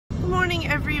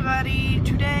morning, everybody.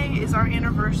 Today is our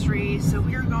anniversary, so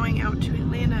we are going out to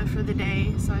Atlanta for the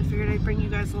day. So I figured I'd bring you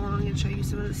guys along and show you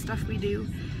some of the stuff we do.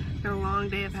 Got a long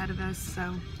day ahead of us,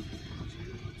 so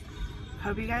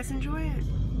hope you guys enjoy it.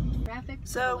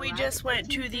 So we just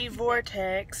went to the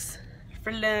Vortex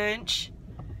for lunch,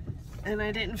 and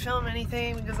I didn't film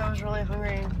anything because I was really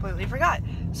hungry and completely forgot.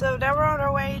 So now we're on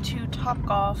our way to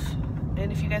Topgolf,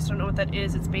 and if you guys don't know what that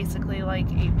is, it's basically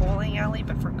like a bowling alley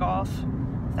but for golf.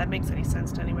 If that makes any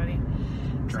sense to anybody.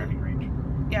 Driving range.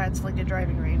 Yeah, it's like a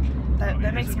driving range.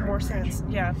 That makes more sense.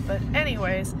 Yeah, but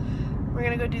anyways, we're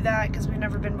gonna go do that because we've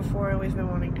never been before and we've been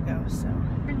wanting to go. So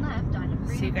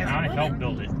see you guys. I helped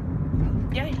build it.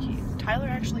 Yeah, Tyler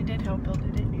actually did help build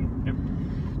it, didn't you? Yep.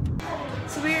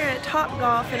 So we are at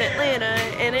Topgolf in Atlanta,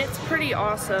 and it's pretty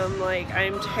awesome. Like,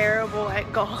 I'm terrible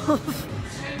at golf,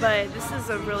 but this is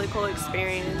a really cool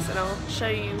experience, and I'll show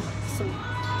you some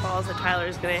balls that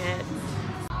Tyler's gonna hit.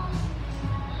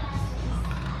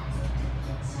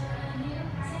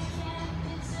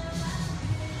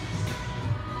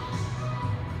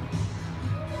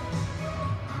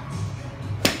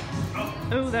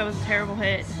 Oh, that was a terrible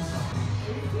hit.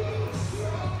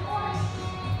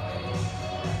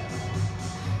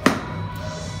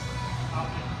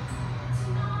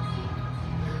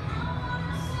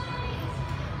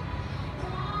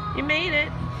 You made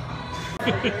it.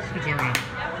 It's alright.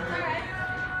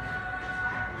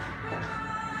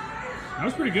 That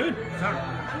was pretty good.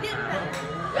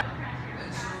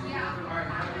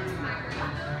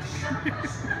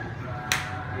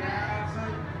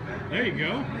 There you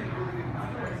go.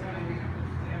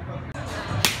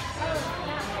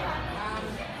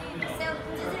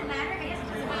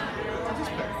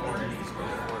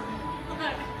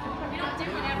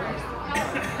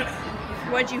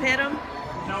 What'd you hit him?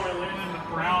 No, it landed in the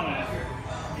ground and it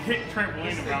hit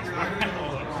trampoline and bounced back. I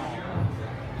was like,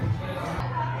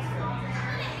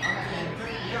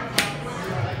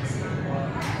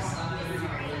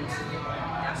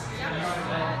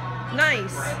 oh.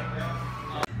 Nice.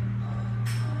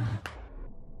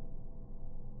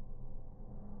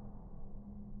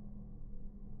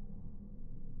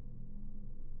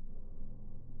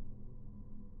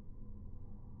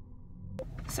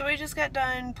 So we just got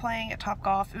done playing at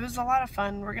Topgolf. It was a lot of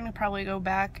fun. We're gonna probably go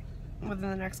back within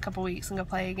the next couple weeks and go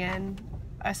play again.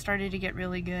 I started to get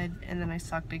really good and then I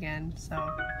sucked again, so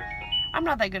I'm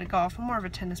not that good at golf. I'm more of a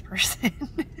tennis person.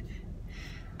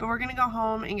 But we're gonna go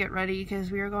home and get ready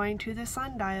because we are going to the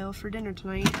Sundial for dinner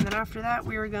tonight, and then after that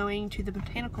we are going to the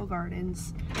Botanical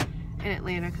Gardens in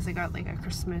Atlanta because they got like a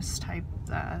Christmas type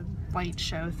light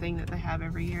show thing that they have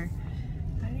every year.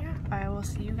 And yeah, I will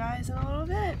see you guys in a little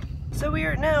bit. So we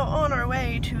are now on our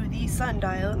way to the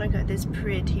Sundial, and I got this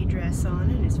pretty dress on,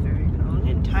 and it's very long,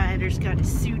 and Tyler's got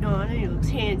his suit on, and he looks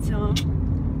handsome.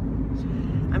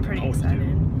 I'm pretty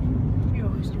excited. You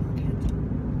always do look handsome.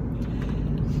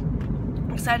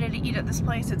 I'm excited to eat at this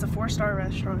place. It's a 4-star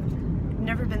restaurant.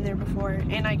 Never been there before,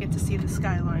 and I get to see the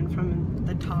skyline from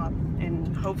the top,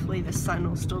 and hopefully the sun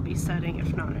will still be setting.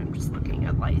 If not, I'm just looking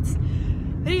at lights.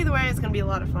 But either way, it's going to be a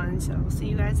lot of fun, so I'll see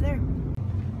you guys there.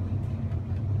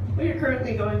 We are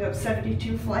currently going up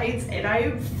 72 flights, and I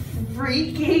am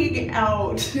freaking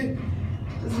out.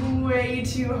 It's way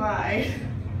too high.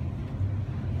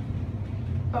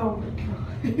 Oh my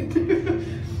god.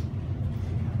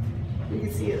 You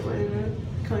can see Atlanta,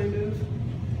 kind of.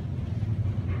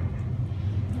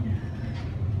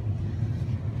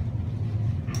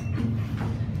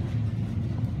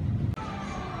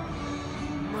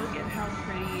 Look at how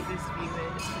pretty this view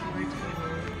is from our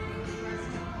table.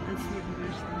 That's the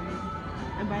other side.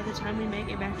 And by the time we make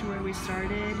it back to where we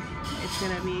started, it's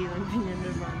gonna be like the end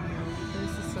of our meal.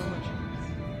 This is so much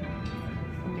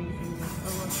amazing.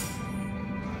 Oh look,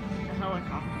 the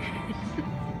helicopter.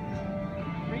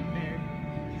 Right there.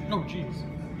 oh jeez.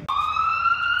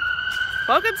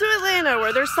 Welcome to Atlanta,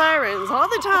 where there's sirens all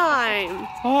the time.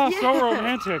 Oh, yeah. So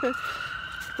romantic.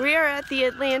 We are at the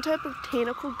Atlanta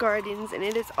Botanical Gardens, and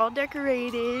it is all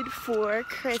decorated for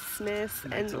Christmas,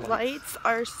 and the lights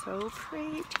are so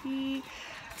pretty.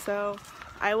 So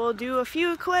I will do a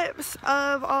few clips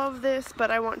of all of this,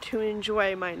 but I want to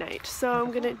enjoy my night, so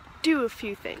I'm gonna do a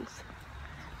few things.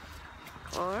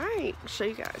 Alright, show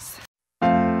you guys.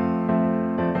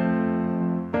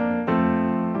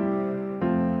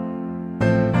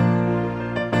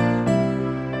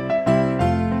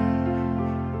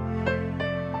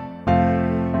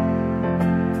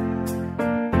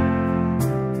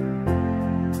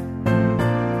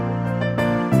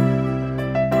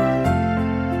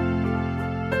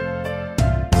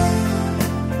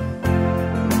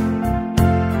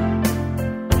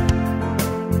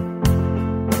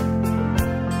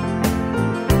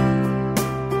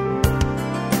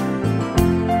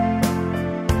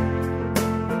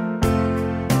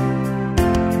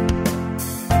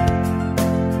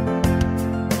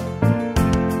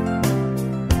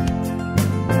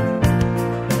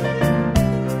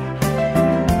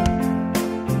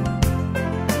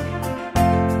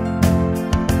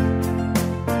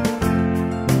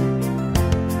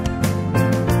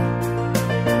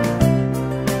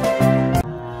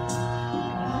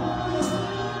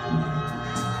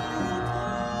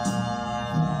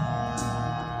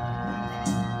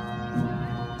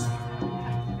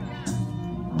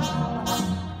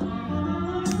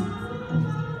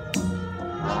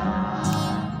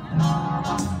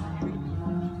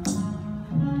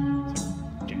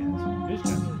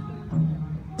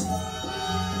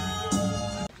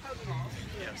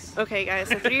 Okay guys,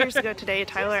 so 3 years ago today,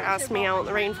 Tyler asked me out in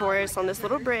the rainforest on this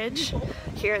little bridge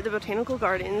here at the Botanical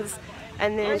Gardens,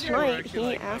 and then tonight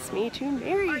he asked me to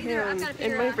marry him,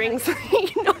 and my ring's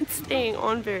like not staying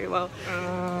on very well.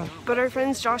 But our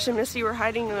friends Josh and Misty were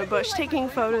hiding in the bush taking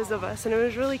photos of us, and it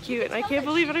was really cute, and I can't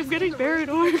believe it, I'm getting married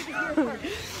on.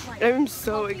 I'm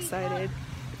so excited.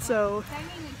 So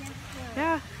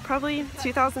yeah, probably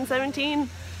 2017,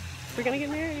 we're gonna get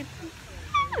married.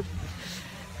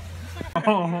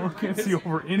 Oh, can't see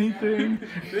over anything.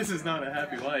 This is not a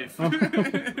happy life. I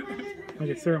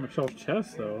can stare at Michelle's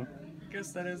chest though. I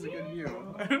guess that is a good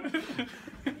view.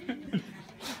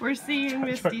 We're seeing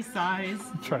Misty's size.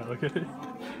 Try to look at it.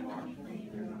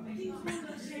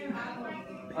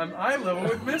 I'm eye level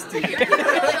with Misty.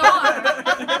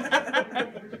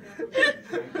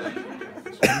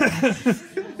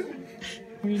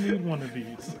 We need one of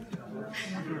these.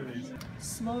 What are these?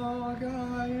 Small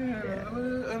guy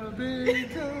in a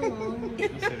big coat.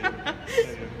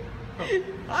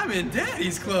 I'm in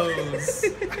daddy's clothes.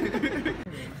 I'm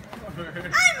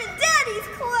in Daddy's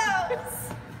clothes!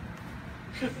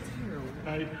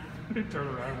 I turn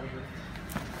around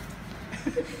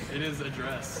with it. It is a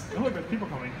dress. Oh look, there's people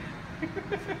coming.